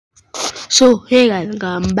So hey guys,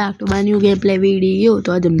 welcome back to my new game play video.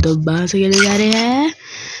 तो आज हम तो बाहर से खेलने जा रहे हैं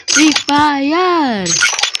फ्री फायर।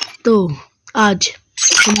 तो आज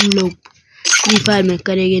हम लोग फ्री फायर में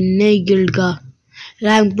करेंगे नई गिल्ड का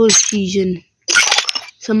रैंक पुश सीजन।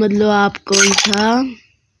 समझ लो आप कौन सा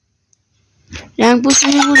रैंक पुश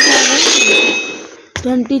सीजन बोलते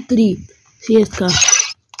हैं, 23 CS का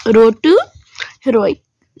रोड टू हीरोइक।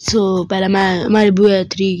 सो पहले हमारी बुआ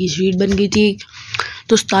 3 की स्ट्रीट बन गई थी,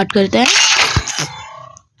 तो स्टार्ट करते हैं।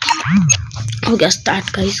 हो गया स्टार्ट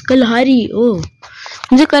गाइस। कलहारी, ओ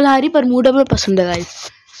मुझे कलहारी बरमूडा में पसंद है गाइस।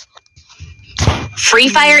 Free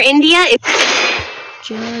Fire India.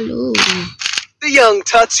 चलो The young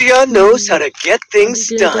Tatsuya knows how to get things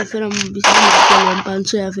done. फिर हम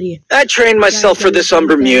 500 या फ्री है। I trained myself for this on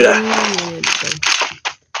Bermuda.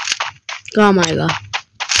 काम आएगा।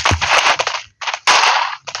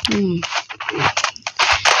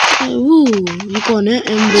 ये कौन है?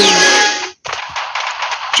 एम्बो।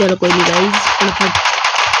 चलो कोई नहीं गाइस, फटाफट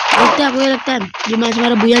देखते हैं। आपको क्या लगता है ये मैच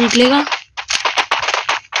हमारा भैया निकलेगा?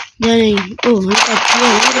 नहीं, ओह अच्छा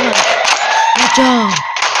है। अच्छा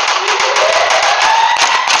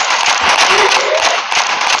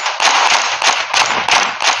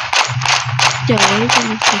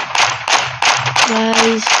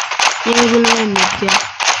गाइस, ये बोलना है नेट क्या?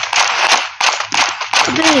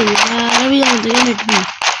 अबे यार अभी जानते हैं नेट भी।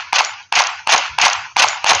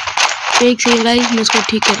 एक सेकंड गाइस, मैं इसको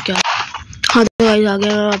ठीक करके हाँ तो गाइस आ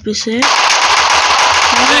गया वापस से।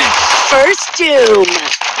 First Doom.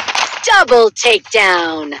 Double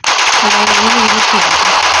takedown.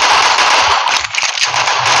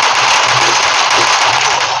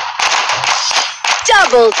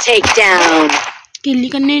 Double takedown. किल्ली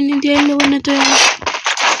करने नहीं दिया इन लोगों ने तो यार।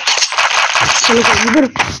 चलो इधर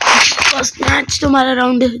फर्स्ट मैच तो हमारा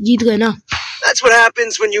राउंड जीत गए ना। That's what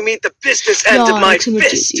happens when you meet the business end of my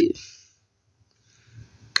fist.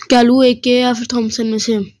 क्या लूँ, AK या फिर थॉमसन में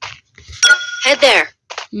से? Head there.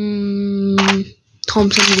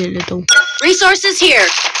 थॉमसन ही ले लेता हूँ। Resources here.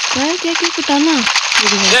 क्या बताना?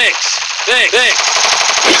 Thanks.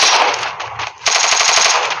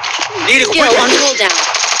 Need Skill on cooldown.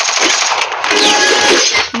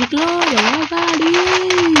 निकलो जाओ गाड़ी,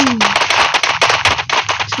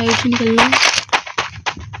 साइड से निकलना।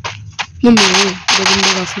 मम्मी दो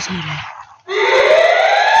बंदे वापस आ रहे हैं।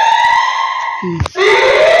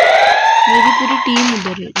 मेरी पूरी टीम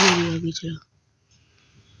उधर मेरी आगे चला।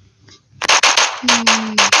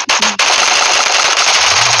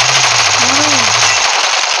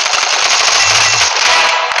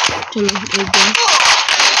 चलो एक बार।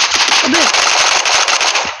 अबे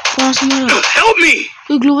कहाँ से मारा? Help me.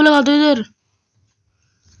 कोई ग्लोबल लगा दो इधर।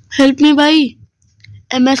 हेल्प मी भाई।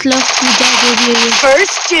 MS लव पूजा दे दिए।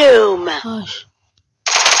 First Doom. हाश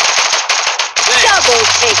Double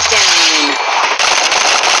takedown.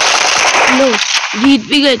 लो जीत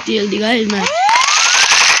भी गए थे जल्दी गाइस मैच।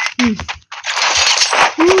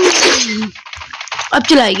 अब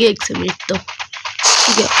चलाएंगे 1 से मिनट तो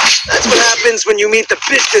ठीक है। That's what happens when you meet the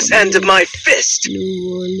business end of my fist.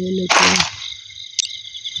 वो ले लेते हैं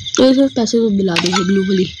तो इसे पैसे तो दिला देंगे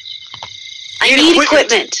globally. I need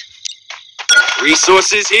equipment.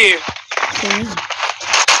 Resources here.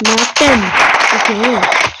 Mac 10 okay.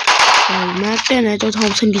 Mac 10 है तो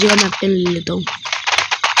थॉमसन की जगह मैक 10 ले लेता हूँ।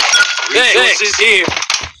 Resources here.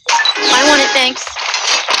 I want it, thanks.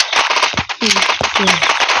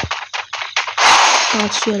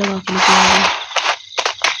 500 लगा के निकलेंगे।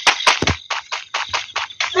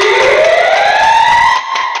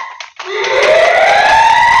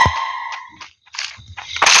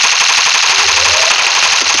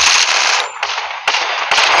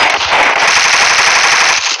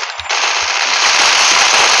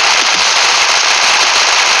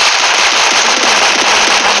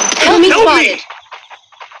 Enemy spotted.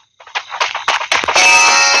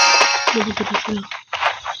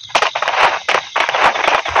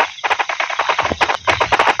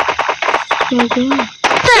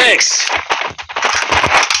 Thanks.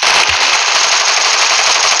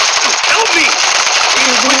 Help me.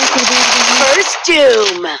 First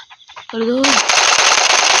Doom. कर दो,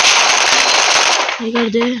 ये कर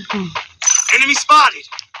दे। हाँ Enemy spotted.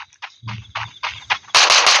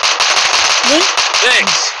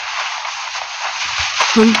 Thanks.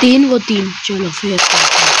 हम 3 वो 3। चलो फिर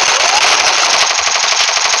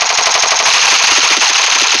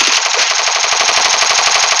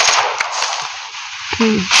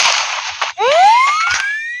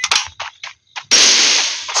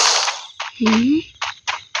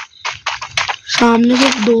सामने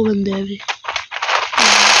सिर्फ 2 बंदे हैं अभी।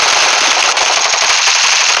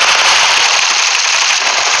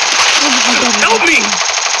 Help me.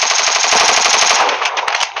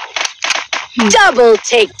 Double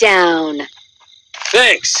takedown.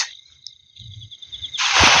 Thanks.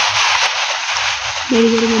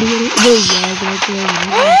 मेरी वो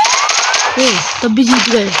यार तब भी जीत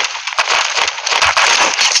गए।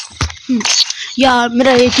 यार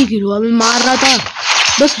मेरा एक ही किल हुआ, मैं मार रहा था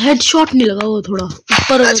बस हेडशॉट नहीं लगा, वो थोड़ा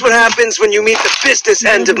ऊपर। That's what happens when you meet the business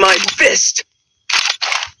end of my fist.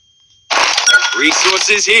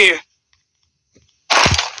 Resources here.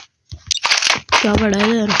 क्या पड़ा है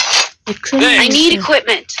यार? I need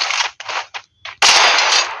equipment.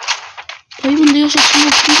 भाई बंदे का सच में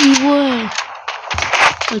उसकी वो है,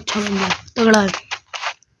 अच्छा बंदा तगड़ा है।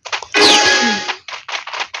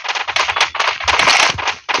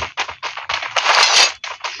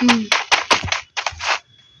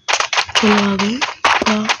 चलो आ गए।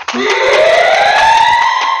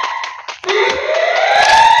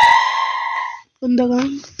 बंदा कहाँ?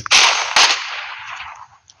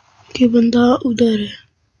 कि बंदा उधर है।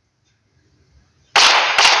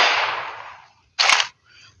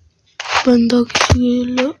 बंदा किसी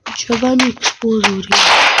जगह नहीं एक्सपोज हो रही है,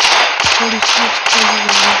 थोड़ी सी एक्सपोज हो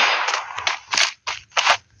रही है।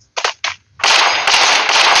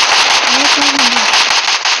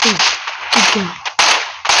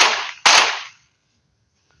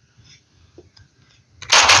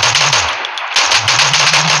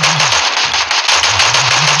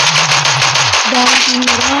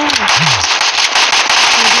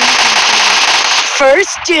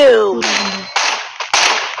 First doom.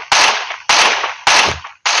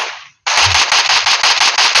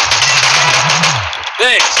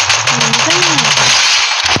 Thanks.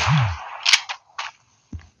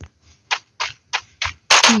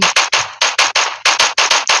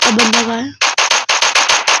 अब बंदा कहाँ है?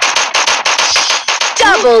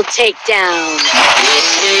 Double takedown.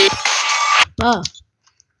 वाह,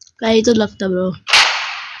 कहीं तो लगता bro.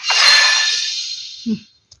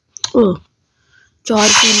 Oh, 4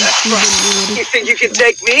 You think you can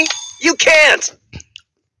take me? You can't.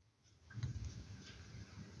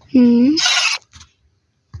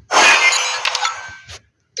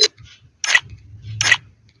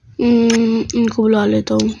 इनको बुला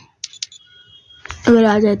लेता हूँ अगर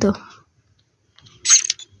आ जाए तो।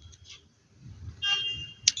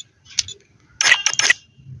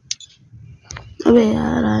 अबे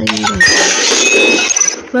यार आएंगे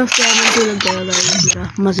बस डायमंड 2 लग जाएगा भाई मेरा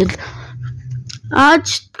मजिद। आज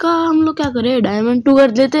का हम लोग क्या करें, डायमंड 2 कर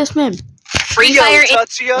लेते हैं इसमें। Free Fire.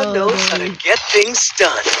 Tatsuya knows how to get things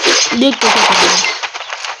done. देख तो क्या करें।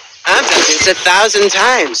 I've done this 1,000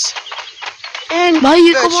 times. And भाई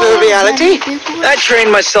ये virtual reality? I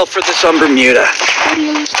trained myself for this on Bermuda.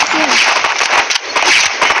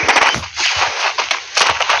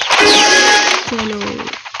 चलो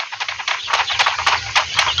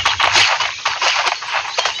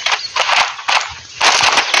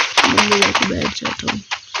मैं जाके बैठ जाता हूँ।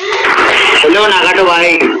 हेलो नागाटो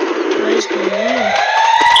भाई।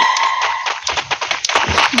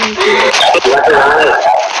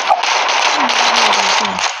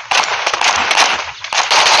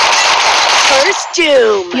 First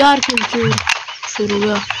doom. यार क्यों शुरू हो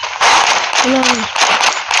गया? चलो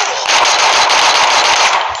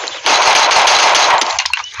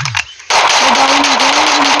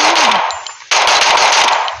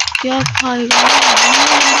क्या खाएगा?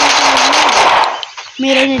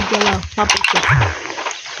 मेरा नेट चला वापस से।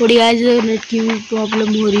 थोड़ी आज नेट की प्रॉब्लम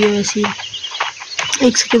हो रही है वैसे।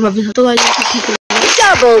 एक सेकंड वापस तो आज ठीक है।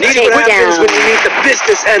 Double See what happens takedown. when you meet the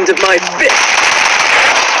business end of my fist.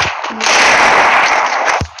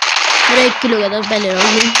 मेरा 1 किलो गया था पहले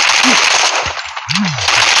राउंड में।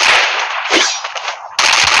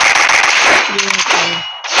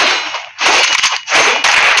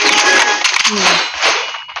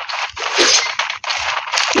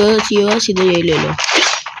 ये सीधे यही ले लो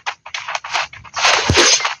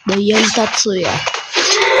भैया तात्सुया।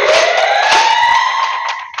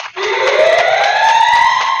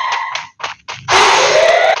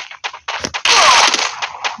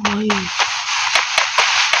 भाई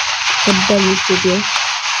गड्ढा मिल गया।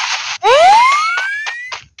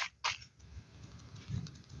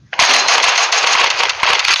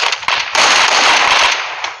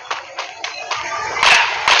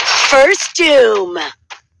 First doom.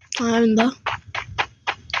 हाँ बंदा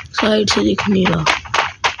साइड से दिख नहीं रहा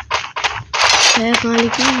है कहाँ,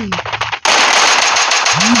 लेकिन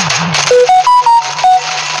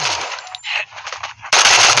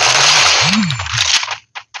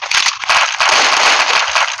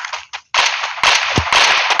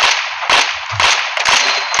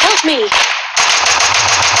Help me.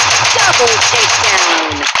 Double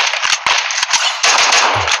takedown.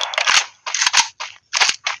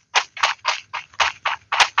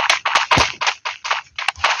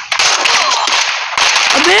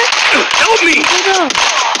 Help me!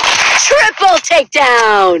 Triple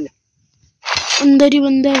takedown. अंदर ही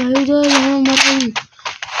बंदा है भाई उधर यहाँ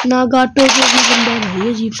हमारा नागाटो जो भी बंदा है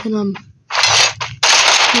भाई अजीब सा नाम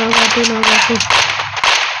नागाटो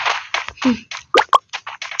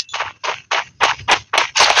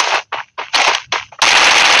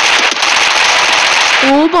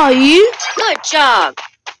ओ भाई Good job.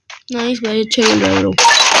 नाइस भाई अच्छा खेल रहा है ब्रो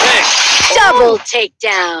Double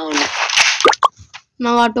takedown.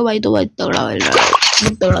 नागाटो भाई तो बहुत तगड़ा खेल रहा है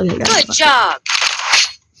बहुत तगड़ा खेल रहा है Good job.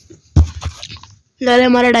 ले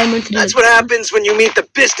हमारा diamond 3 That's what happens when you meet the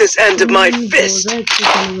business end of my fist.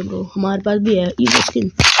 हमारे पास भी है ये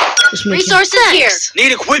स्किन इसमें Resources here.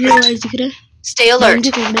 Need ये equipment. गाइस दिख रहा है Stay alert.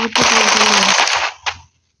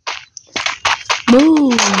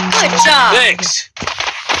 Boom Good job. Thanks.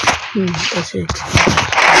 ऐसे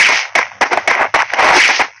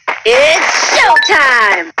It's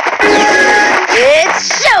showtime. It's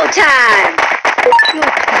showtime.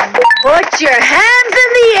 Put your hands in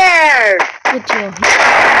the air. कुछ हो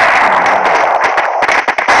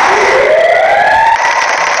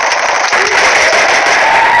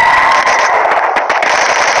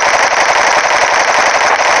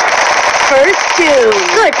First doom.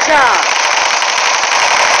 Good job.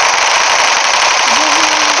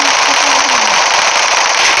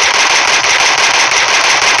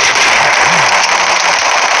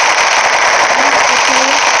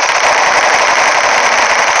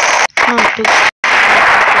 हाँ तो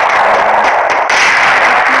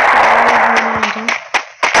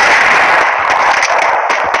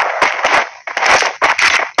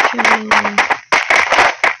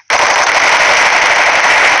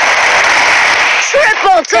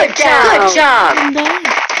Triple takedown. Good job. बंदा है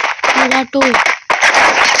नागाटो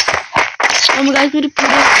हम गाइस मेरी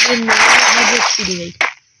पूरी स्क्रीन में बहुत अच्छी दी गई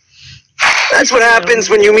That's what happens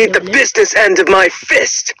when you meet the business end of my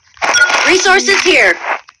fist. Resources here.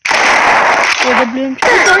 AWM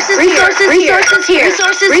Resources here. Resources here.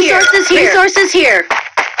 Resources here. Resources here.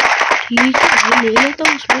 ठीक है भाई ले लेता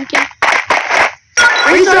हूँ उसमें क्या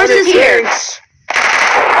Resources here. Thanks.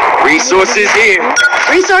 Resources here.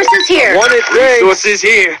 Resources here. Wanted resources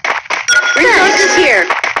here. Resources here.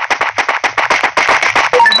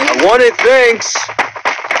 I wanted thanks.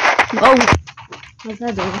 Wow मजा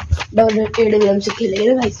आ जाएगा डबल AWM से खेलेंगे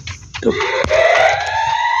ना भाई तो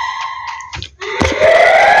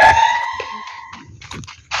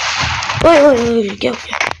ओए ओए ओए क्या हो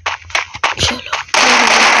गया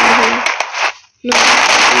चलो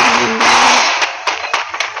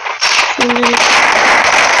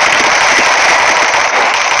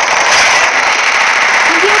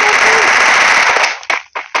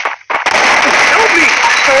Help me!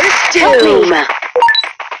 First doom.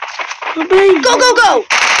 Go, go, go.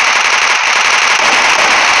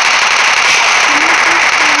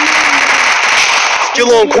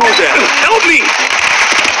 Still on cooldown. Help me!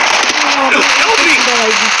 Help me!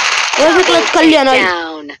 वैसे क्लच कर लिया ना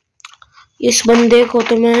Down. इस बंदे को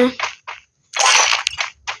तो मैं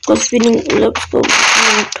कुछ भी नहीं मतलब उसको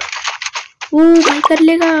वो भाई कर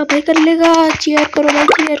लेगा चीयर करो भाई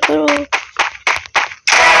चीयर करो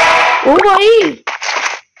ओ भाई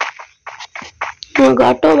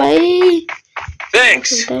नागाटो भाई Thanks.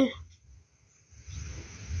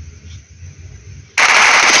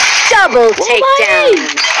 Double takedown.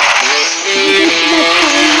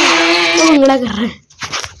 तो भंगड़ा कर रहे हैं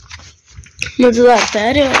मजा आता है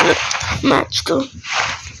अरे मैच तो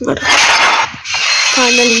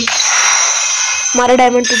फाइनली हमारा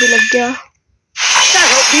डायमंड 2 भी लग गया That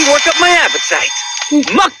helped me work up my appetite.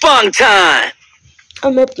 Mukbang time.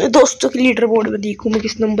 अब मैं अपने दोस्तों के लीडर बोर्ड में देखूं मैं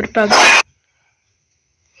किस नंबर पे आ गया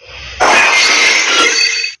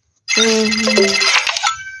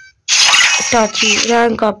Itachi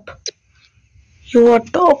rank up you are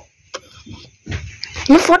top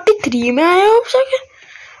मैं 43 में आया अब तक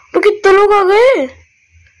तो कितने लोग आ गए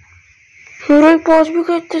मेरे पास भी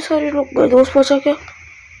गए इतने सारे लोग मेरे दोस्त बचा क्या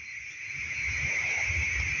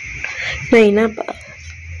नहीं ना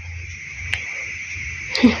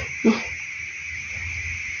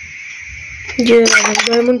ये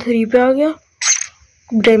डायमंड 3 पे आ गया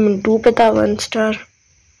डायमंड 2 पे था 1 स्टार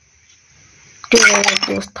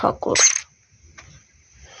दोस्त ठाकुर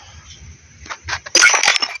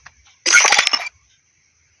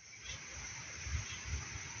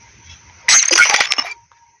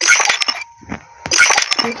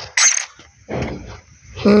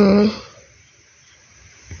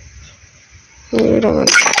ये रहा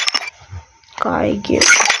काय गया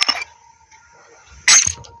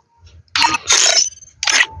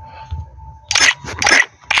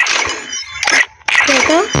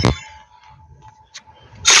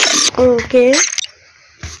ओके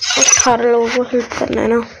 18 लोगों को हेल्प करना है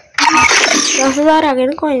ना। 10,000 आ गए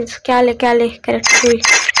ना कॉइन्स। क्या ले कैरेक्टर कोई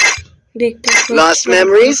देखते हैं। Lost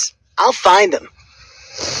memories? I'll find them.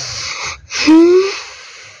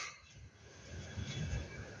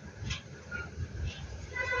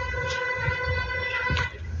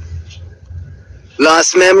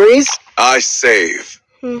 Lost memories? I save.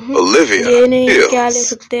 Olivia ये नहीं क्या ले heals.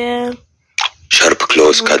 सकते हैं? Sharp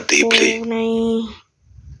claws cut deeply. नहीं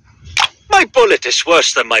My bullet is worse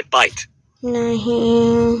than my bite.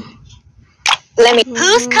 नहीं। Let me.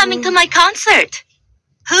 Who's coming to my concert?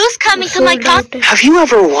 Who's coming to my concert? Have you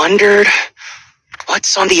ever wondered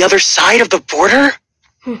what's on the other side of the border?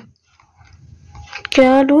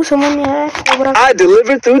 क्या लूँ समझ नहीं आ रहा है। Cobra I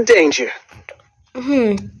deliver through danger.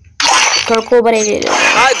 कल cobra ही ले लो।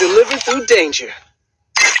 I deliver through danger.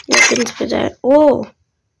 लेकिन इस पे जाए ओ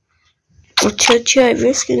अच्छी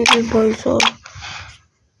हाईवे स्किन की भाई साहब।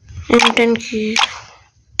 M10 की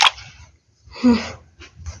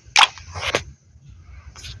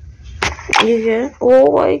ये क्या है?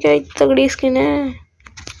 ओ भाई क्या इतनी तगड़ी स्किन है।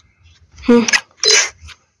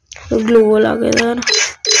 ग्लू वॉल आ गया यार।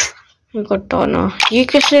 ये कटाना ये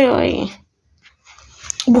कैसे आई?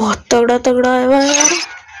 बहुत तगड़ा है भाई यार।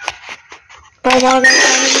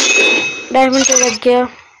 डायमंड तो लग गया।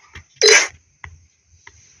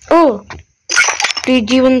 ओ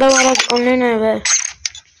टीजी बंदा वाला ऑनलाइन है वह।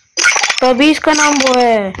 तभी इसका नाम वो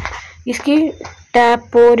है। इसकी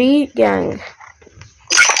टैपोरी गैंग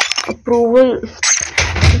अप्रूवल।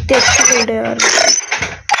 इतनी अच्छी गिल्ड है यार।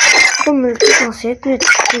 तो मिलती कहाँ से इतनी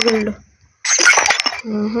अच्छी गिल्ड?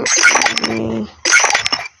 नहीं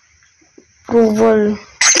अप्रूवल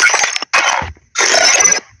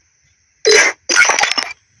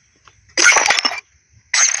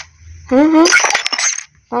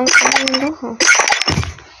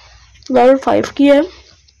लेवल 5 की है।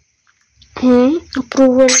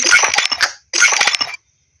 अप्रूवल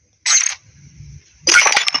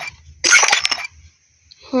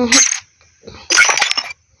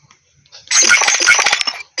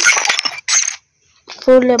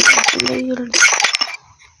फुल लेवल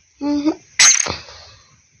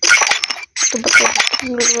तो बता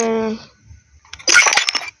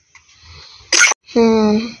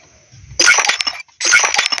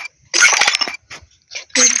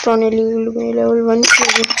पुराने लीग में लेवल 1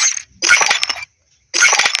 की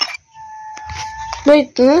भाई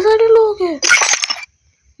इतने सारे लोग हैं।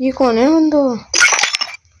 ये कौन है बंदो?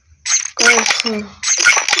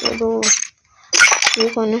 ये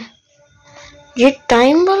कौन है? ये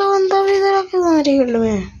टाइम वाला बंदा भी इधर आके हमारी गिल्ड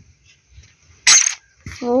में है।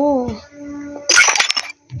 ओ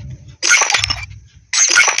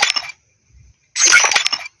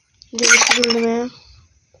ये इस गिल्ड में है।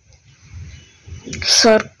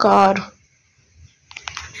 सरकार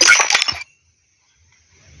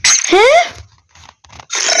है।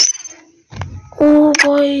 ओ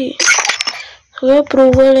भाई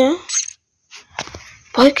अप्रूवल है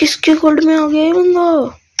भाई। किसके गिल्ड में आ गया ये बंदा?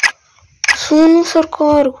 सोनू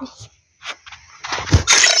सरकार को।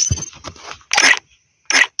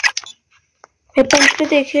 पंच पे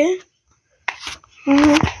देखे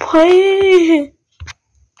भाई।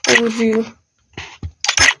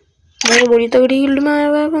 भाई बड़ी तगड़ी गिल्ड में आया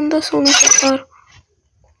हुआ है बंदा सोनू सरकार।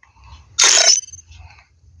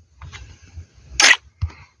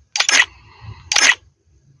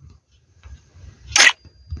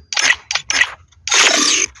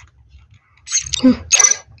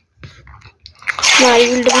 हमारी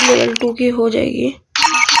गिल्ड भी लेवल 2 की हो जाएगी।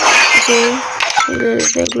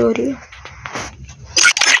 ग्लोरी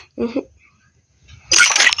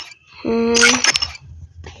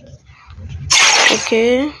ओके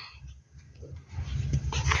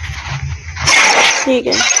ठीक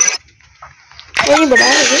है। वही बता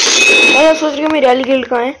रहे मैं सोच रही हूँ मेरी वाली गिल्ड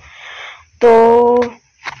कहाँ है। तो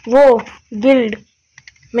वो गिल्ड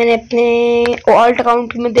मैंने अपने ऑल्ट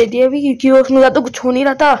अकाउंट में दे दिया अभी, क्योंकि उसमें ज़्यादा कुछ हो नहीं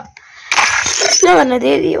रहा था इसलिए मैंने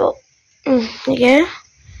दे दी वो। ठीक है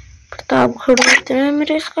प्रताप खड़े हैं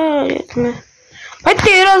मेरे इसका इसमें भाई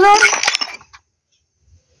 13,000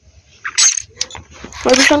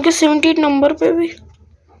 राजस्थान के 78 नंबर पे भी।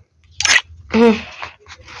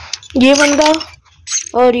 ये बंदा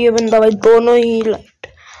और ये बंदा भाई दोनों ही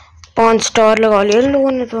 5 स्टार लगा लिया इन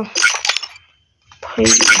लोगों ने तो भाई।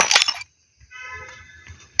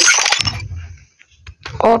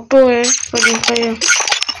 ऑटो है पर इनका ये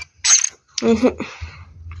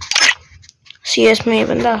CS में ये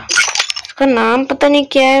बंदा, इसका नाम पता नहीं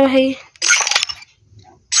क्या है भाई।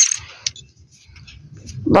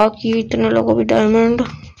 बाकी इतने लोगों भी डायमंड।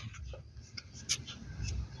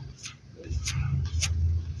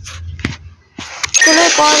 चलो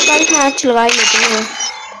एक और मैच लगा ही लेते हैं।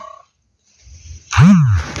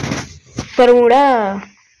 Bermuda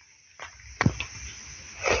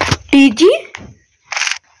TG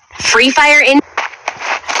Free Fire in.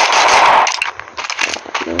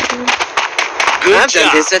 Good job. I've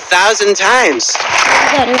done this 1,000 times.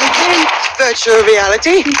 Virtual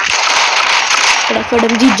reality. फटाफट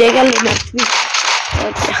हम जीत जाएगा मैच भी।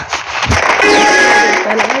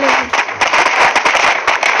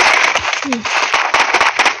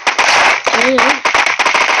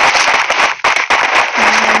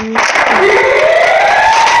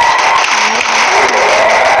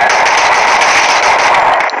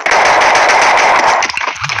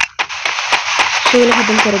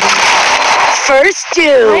 खत्म कर दो। First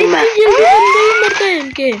doom. मरते हैं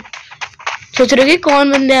इनके। सोच रहे कि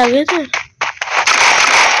कौन बंदे आ गए थे।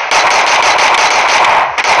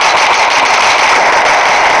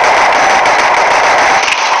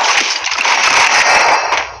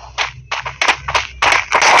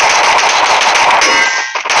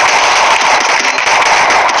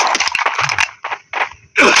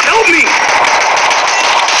 Help me!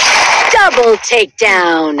 Double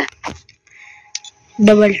takedown.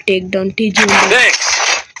 Double take down TG. Thanks.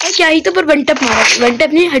 क्या ही तो पर वन टैप मारा, वन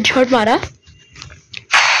टैप नहीं हेडशॉट मारा।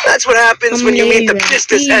 That's what happens when you meet the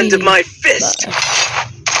business end of my fist.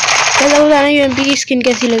 चलो बताना यूएमपी की स्किन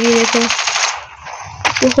कैसी लगी देखो।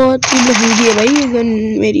 बहुत ही महंगी है भाई ये गन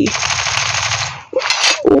मेरी।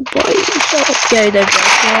 ओ भाई साहब क्या इधर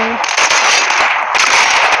जाता है।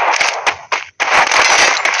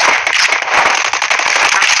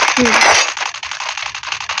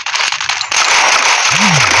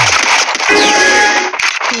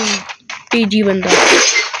 टीजी बंदा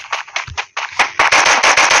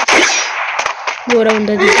गोरा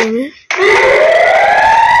बंदा दिखे हमें।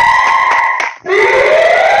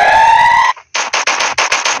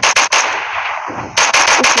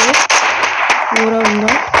 ओके गोरा बंदा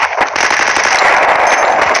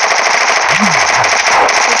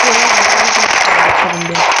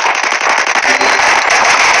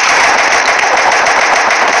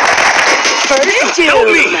Help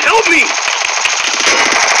me! Help me!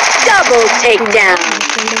 Double takedown.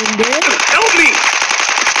 Help me!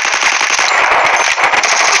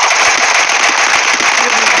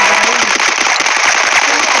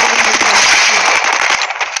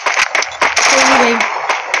 भाई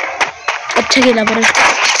अच्छा खेला पर वो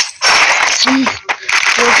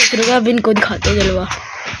सोच अब इनको दिखाते जलवा।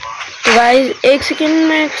 तो गाइस एक सेकंड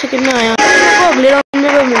में आया तो अगले राउंड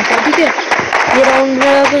में मिलता है। ठीक है ये राउंड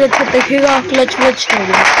में कुछ अच्छा देखेगा क्लच व्लच हो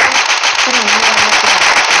गया।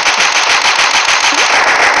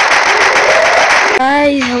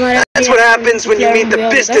 हमारा That's what happens when you meet the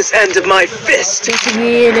business end of my fist.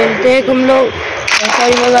 ये ले लेते हैं हम लोग।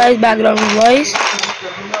 Sorry guys background voice.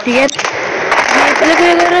 ठीक है पहले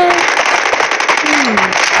अगर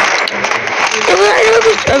तो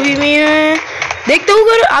कुछ अभी मैं देखता हूँ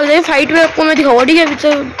अगर आगे फाइट में आपको मैं दिखाऊंगा। ठीक है अभी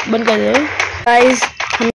तो बंद कर दे गाइस।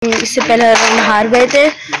 हम इससे पहले राउंड हार गए थे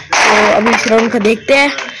तो अभी इस राउंड का देखते हैं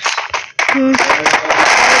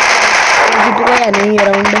जीतूंगा या नहीं ये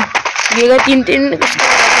राउंड। ये 3-3 तो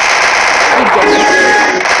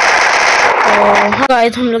हाँ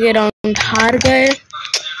गाइस हम लोग ये राउंड हार गए।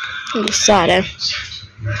 गुस्सा आ रहा है।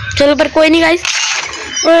 चलो पर कोई नहीं गाइस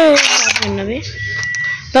पर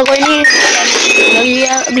कोई नहीं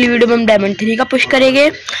अगली वीडियो में हम डायमंड 3 का पुश करेंगे।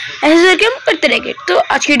 ऐसे करके हम करते रहेंगे। तो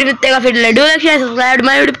आज की वीडियो में फिर Laddu subscribe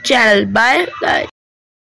my YouTube channel. Bye.